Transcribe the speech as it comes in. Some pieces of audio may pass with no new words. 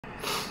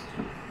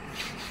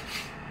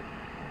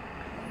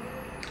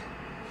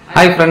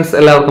Hi friends,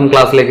 എല്ലാവർക്കും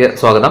ക്ലാസ്സിലേക്ക്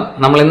സ്വാഗതം.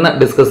 നമ്മൾ ഇന്ന്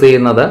ഡിസ്കസ്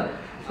ചെയ്യുന്നത്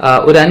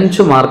ഒരു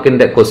 5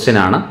 മാർക്കിന്റെ ക്വസ്റ്റ്യൻ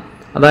ആണ്.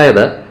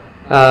 അതായത്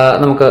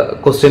നമുക്ക്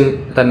ക്വസ്റ്റ്യൻ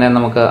തന്നെ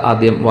നമുക്ക്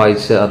ആദ്യം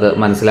വായിച്ച് അത്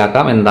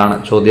മനസ്സിലാക്കാം എന്താണ്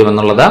ചോദ്യം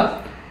എന്നുള്ളത്.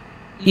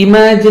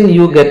 Imagine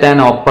you get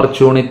an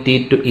opportunity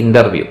to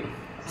interview.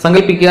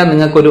 സങ്കല്പിക്കുക,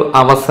 നിങ്ങൾക്കൊരു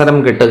അവസരം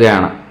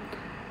കിട്ടുകയാണ്.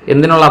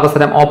 എന്തിനുള്ള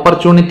അവസരം?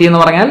 ഓപ്പർച്യൂണിറ്റി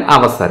എന്ന് പറഞ്ഞാൽ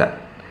അവസരം.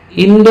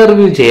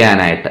 ഇന്റർവ്യൂ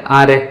ചെയ്യാനായിട്ട്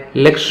ആരെ?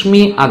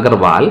 Lakshmi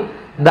Agarwal,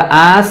 the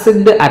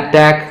acid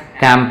attack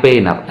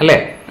campaigner അല്ലെ.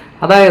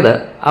 അതായത്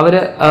അവര്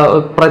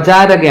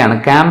പ്രചാരകയാണ്.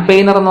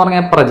 ക്യാമ്പയിനർ എന്ന്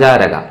പറഞ്ഞാൽ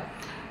പ്രചാരക.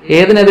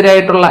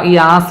 ഏതിനെതിരായിട്ടുള്ള? ഈ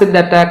ആസിഡ്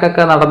അറ്റാക്ക്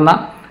ഒക്കെ നടന്ന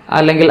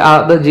അല്ലെങ്കിൽ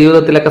അത്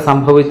ജീവിതത്തിലൊക്കെ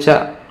സംഭവിച്ച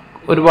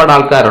ഒരുപാട്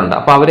ആൾക്കാരുണ്ട്.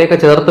 അപ്പൊ അവരെയൊക്കെ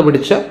ചേർത്ത്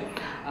പിടിച്ച്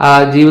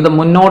ജീവിതം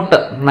മുന്നോട്ട്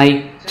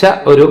നയിച്ച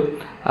ഒരു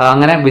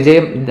അങ്ങനെ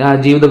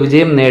ജീവിത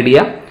വിജയം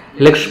നേടിയ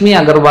ലക്ഷ്മി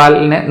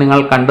അഗർവാളിനെ നിങ്ങൾ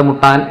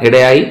കണ്ടുമുട്ടാൻ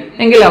ഇടയായി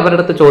എങ്കിൽ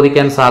അവരുടെ അടുത്ത്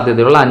ചോദിക്കാൻ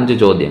സാധ്യതയുള്ള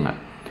 5 ചോദ്യങ്ങൾ.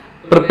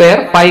 Prepare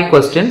 5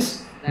 questions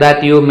that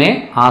you may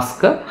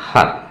ask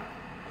her.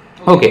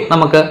 Okay,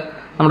 നമുക്ക്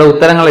നമ്മുടെ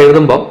ഉത്തരങ്ങൾ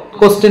എഴുതുമ്പോൾ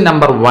ക്വസ്റ്റ്യൻ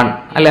നമ്പർ 1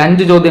 അല്ലെ,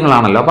 5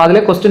 ചോദ്യങ്ങളാണല്ലോ. അപ്പൊ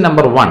അതിലെ question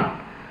number 1,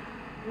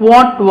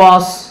 what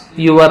was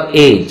your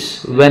age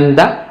when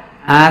the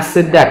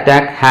acid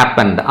attack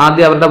happened?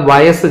 ആദ്യം അവരുടെ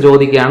വയസ്സ്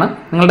ചോദിക്കുകയാണ്.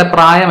 നിങ്ങളുടെ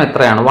പ്രായം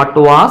എത്രയാണ്? What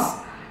was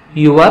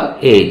your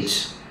age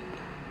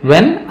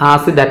when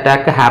acid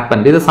attack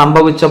happened? ഇത്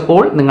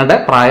സംഭവിച്ചപ്പോൾ നിങ്ങളുടെ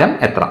പ്രായം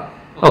എത്ര?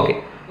 Okay.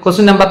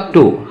 Question number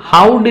 2,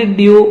 how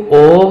did you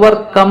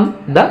overcome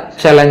the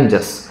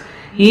challenges?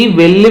 ഈ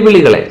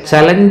വെല്ലുവിളികളെ,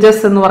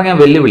 ചലഞ്ചസ് എന്ന് പറഞ്ഞാൽ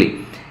വെല്ലുവിളി,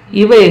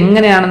 ഇവ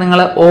എങ്ങനെയാണ് നിങ്ങൾ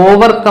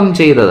ഓവർകം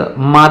ചെയ്തത്,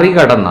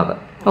 മറികടന്നത്?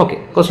 Okay.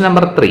 Question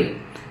number 3,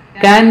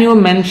 can you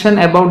mention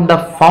about the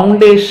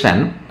foundation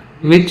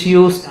which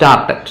you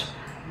started?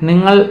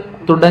 നിങ്ങൾ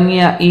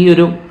തുടങ്ങിയ ഈ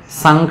ഒരു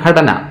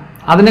സംഘടന,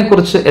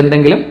 അതിനെക്കുറിച്ച്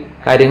എന്തെങ്കിലും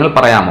കാര്യങ്ങൾ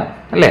പറയാമോ?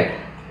 അല്ലേ.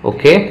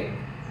 Okay.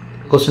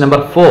 Question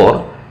number 4,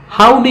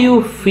 how do you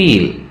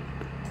feel?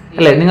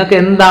 അല്ലെ, നിങ്ങൾക്ക്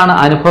എന്താണ്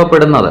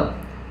അനുഭവപ്പെടുന്നത്?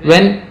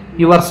 When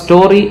your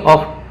story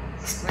of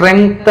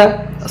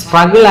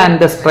struggle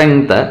and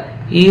strength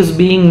is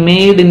being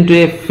made in to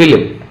A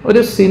film. ഒരു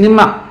സിനിമ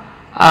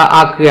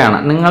ആക്കുകയാണ്.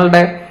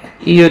 നിങ്ങളുടെ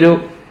ഈ ഒരു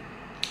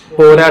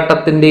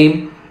പോരാട്ടത്തിന്റെയും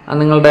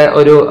നിങ്ങളുടെ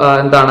ഒരു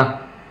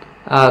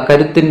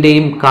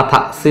കരുത്തിന്റെയും കഥ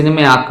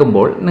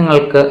സിനിമയാക്കുമ്പോൾ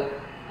നിങ്ങൾക്ക്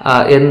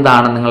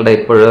എന്താണ് നിങ്ങളുടെ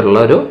ഇപ്പോഴുള്ള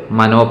ഒരു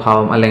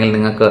മനോഭാവം, അല്ലെങ്കിൽ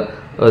നിങ്ങൾക്ക്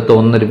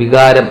തോന്നുന്നൊരു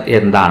വികാരം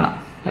എന്താണ്?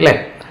 അല്ലേ.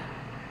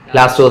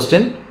 Last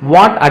question,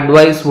 what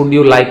advice would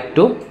you like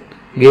to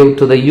give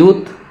to the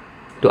youth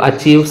to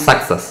achieve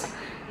success?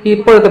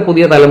 ഇപ്പോഴത്തെ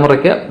പുതിയ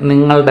തലമുറയ്ക്ക്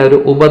നിങ്ങളുടെ ഒരു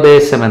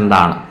ഉപദേശം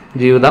എന്താണ്?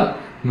 ജീവിതം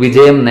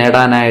വിജയം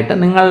നേടാനായിട്ട്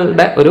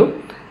നിങ്ങളുടെ ഒരു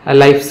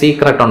ലൈഫ്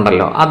സീക്രട്ട്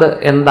ഉണ്ടല്ലോ, അത്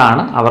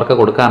എന്താണ് അവർക്ക്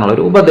കൊടുക്കാനുള്ള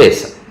ഒരു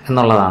ഉപദേശം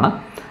എന്നുള്ളതാണ്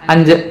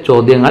 5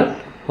 ചോദ്യങ്ങൾ.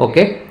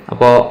 ഓക്കെ.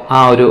 അപ്പോൾ ആ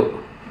ഒരു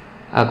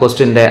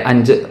ക്വസ്റ്റ്യൻ്റെ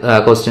 5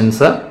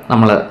 ക്വസ്റ്റ്യൻസ്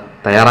നമ്മൾ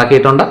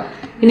തയ്യാറാക്കിയിട്ടുണ്ട്.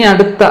 ഇനി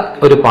അടുത്ത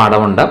ഒരു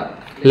പാഠമുണ്ട്.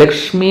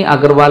 ലക്ഷ്മി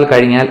അഗർവാൾ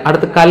കഴിഞ്ഞാൽ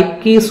അടുത്ത്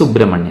കൽക്കി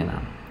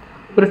സുബ്രഹ്മണ്യനാണ്.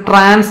 ഒരു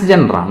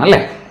ട്രാൻസ്ജെൻഡർ ആണ്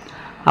അല്ലേ.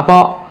 അപ്പോൾ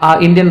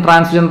ഇന്ത്യൻ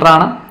ട്രാൻസ്ജെൻഡർ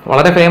ആണ്,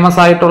 വളരെ ഫേമസ്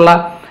ആയിട്ടുള്ള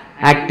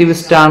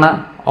ആക്ടിവിസ്റ്റ് ആണ്,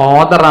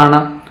 ഓതറാണ്,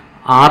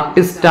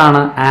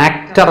 ആർട്ടിസ്റ്റാണ്,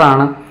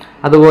 ആക്ടറാണ്,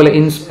 അതുപോലെ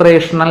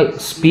ഇൻസ്പിറേഷണൽ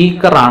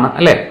സ്പീക്കറാണ്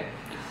അല്ലേ.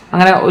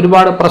 അങ്ങനെ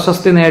ഒരുപാട്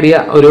പ്രശസ്തി നേടിയ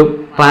ഒരു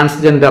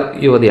ട്രാൻസ്ജെൻഡർ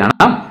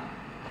യുവതിയാണ്.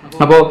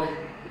 അപ്പോൾ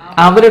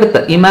അവരുടെ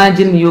അടുത്ത്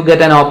imagine you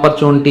get an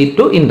opportunity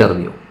to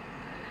interview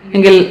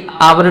എങ്കിൽ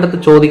അവരുടെ അടുത്ത്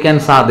ചോദിക്കാൻ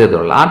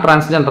സാധ്യതയുള്ള, ആ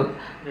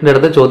ട്രാൻസ്ജെൻഡറിന്റെ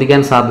അടുത്ത്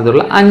ചോദിക്കാൻ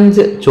സാധ്യതയുള്ള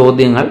 5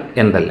 ചോദ്യങ്ങൾ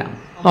എന്തെല്ലാം?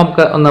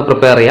 നമുക്ക് ഒന്ന്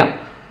പ്രിപ്പയർ ചെയ്യാം.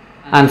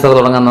 ആൻസർ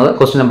തുടങ്ങുന്നത്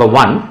question number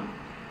 1,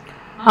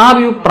 are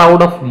you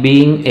proud of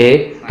being A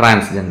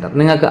transgender?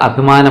 നിങ്ങൾക്ക്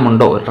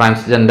അഭിമാനമുണ്ടോ ഒരു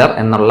ട്രാൻസ്ജെൻഡർ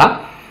എന്നുള്ള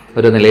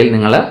ഒരു നിലയിൽ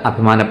നിങ്ങൾ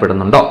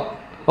അഭിമാനപ്പെടുന്നുണ്ടോ?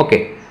 ഓക്കെ.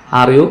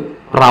 ആർ യു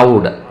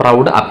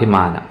പ്രൗഡ്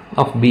അഭിമാനം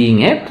ഓഫ്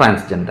ബീയിങ് എ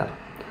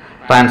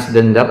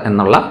ട്രാൻസ്ജെൻഡർ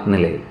എന്നുള്ള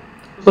നിലയിൽ.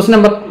 Question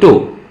number 2,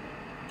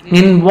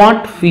 in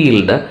what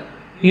field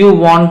you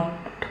want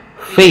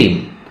fame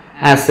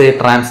as A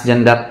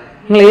transgender?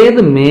 നിങ്ങൾ ഏത്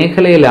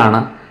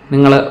മേഖലയിലാണ്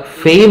നിങ്ങൾ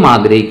ഫെയിം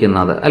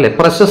ആഗ്രഹിക്കുന്നത്, അല്ലെ,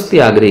 പ്രശസ്തി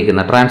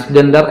ആഗ്രഹിക്കുന്നത്?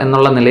 ട്രാൻസ്ജെൻഡർ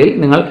എന്നുള്ള നിലയിൽ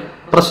നിങ്ങൾ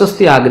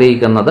പ്രശസ്തി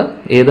ആഗ്രഹിക്കുന്നത്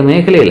ഏത്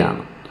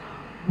മേഖലയിലാണ്?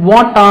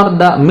 What are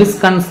the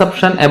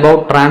misconception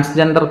about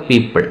transgender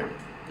people?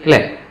 അല്ലെ,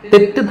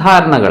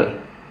 തെറ്റിദ്ധാരണകൾ,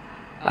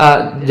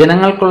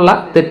 ജനങ്ങൾക്കുള്ള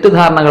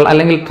തെറ്റിദ്ധാരണകൾ,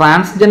 അല്ലെങ്കിൽ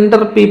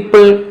ട്രാൻസ്ജെൻഡർ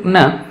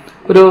പീപ്പിളിന്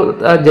ഒരു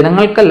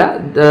ജനങ്ങൾക്കല്ല,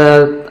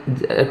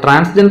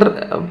 ട്രാൻസ്ജെൻഡർ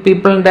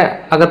പീപ്പിളിന്റെ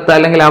അകത്ത്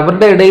അല്ലെങ്കിൽ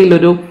അവരുടെ ഇടയിൽ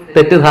ഒരു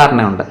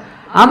തെറ്റിദ്ധാരണയുണ്ട്.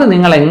 അത്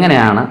നിങ്ങൾ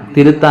എങ്ങനെയാണ്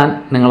തിരുത്താൻ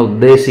നിങ്ങൾ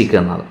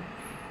ഉദ്ദേശിക്കുന്നത്?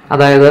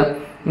 അതായത്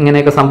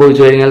ഇങ്ങനെയൊക്കെ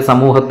സംഭവിച്ചു കഴിഞ്ഞാൽ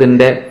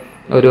സമൂഹത്തിന്റെ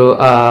ഒരു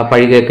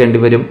പഴി കേൾക്കേണ്ടി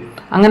വരും,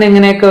 അങ്ങനെ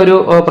ഇങ്ങനെയൊക്കെ ഒരു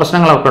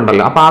പ്രശ്നങ്ങളൊക്കെ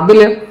ഉണ്ടല്ലോ. അപ്പൊ അതിൽ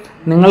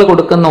നിങ്ങൾ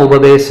കൊടുക്കുന്ന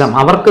ഉപദേശം,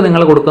 അവർക്ക്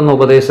നിങ്ങൾ കൊടുക്കുന്ന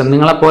ഉപദേശം,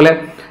 നിങ്ങളെപ്പോലെ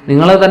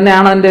നിങ്ങൾ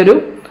തന്നെയാണ് അതിൻ്റെ ഒരു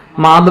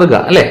മാതൃക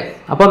അല്ലേ.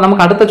 അപ്പോൾ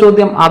നമുക്ക് അടുത്ത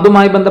ചോദ്യം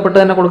അതുമായി ബന്ധപ്പെട്ട്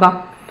തന്നെ കൊടുക്കാം.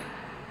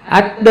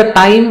 At the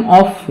time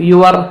of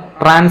your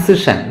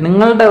transition,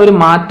 നിങ്ങളുടെ ഒരു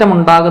മാറ്റം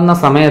ഉണ്ടാകുന്ന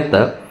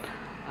സമയത്ത്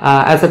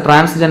ആസ് എ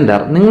ട്രാൻസ്ജെൻഡർ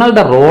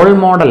നിങ്ങളുടെ റോൾ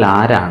മോഡൽ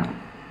ആരാണ്?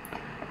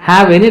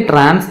 Have any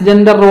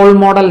transgender role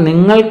model?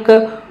 നിങ്ങൾക്ക്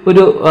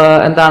ഒരു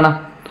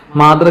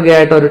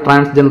മാതൃകയായിട്ട് ഒരു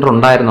ട്രാൻസ്ജെൻഡർ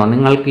ഉണ്ടായിരുന്നോ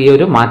നിങ്ങൾക്ക് ഈ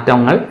ഒരു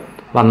മാറ്റങ്ങൾ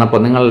വന്നപ്പോൾ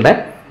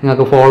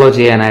നിങ്ങൾക്ക് ഫോളോ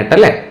ചെയ്യാനായിട്ട്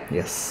അല്ലേ?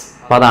 യെസ്.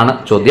 അപ്പോൾ അതാണ്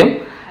ചോദ്യം.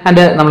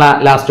 ആൻഡ് നമ്മൾ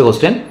last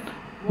question,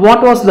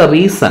 what was the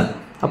reason?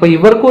 അപ്പോൾ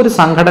ഇവർക്കും ഒരു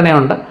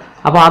സംഘടനയുണ്ട്.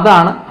 അപ്പോൾ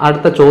അതാണ്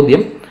അടുത്ത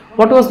ചോദ്യം.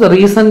 What was the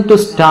reason to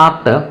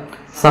start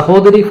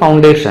സഹോദരി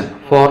foundation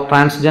four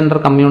transgender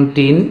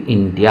community in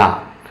India?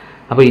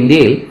 അപ്പോൾ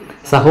ഇന്ത്യയിൽ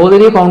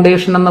സഹോദരി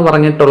ഫൗണ്ടേഷൻ എന്ന്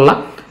പറഞ്ഞിട്ടുള്ള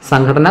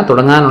സംഘടന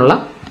തുടങ്ങാനുള്ള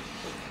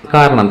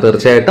കാരണം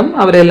തീർച്ചയായിട്ടും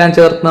അവരെല്ലാം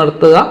ചേർത്ത്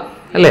നിർത്തുക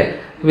അല്ലേ,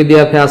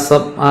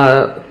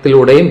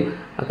 വിദ്യാഭ്യാസത്തിലൂടെയും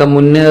ഒക്കെ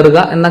മുന്നേറുക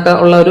എന്നൊക്കെ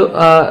ഉള്ള ഒരു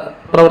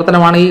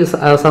പ്രവർത്തനമാണ് ഈ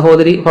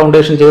സഹോദരി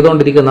ഫൗണ്ടേഷൻ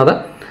ചെയ്തുകൊണ്ടിരിക്കുന്നത്.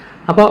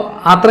 അപ്പോൾ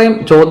അത്രയും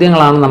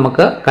ചോദ്യങ്ങളാണ്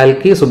നമുക്ക്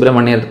കൽക്കി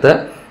സുബ്രഹ്മണ്യത്ത്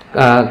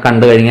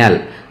കണ്ടു കഴിഞ്ഞാൽ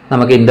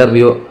നമുക്ക്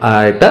ഇൻ്റർവ്യൂ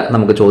ആയിട്ട്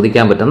നമുക്ക്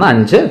ചോദിക്കാൻ പറ്റുന്ന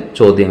 5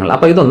 ചോദ്യങ്ങൾ.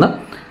 അപ്പോൾ ഇതൊന്ന്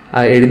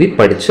എഴുതി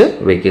പഠിച്ച്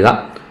വയ്ക്കുക.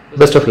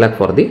 Best of luck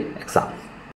for the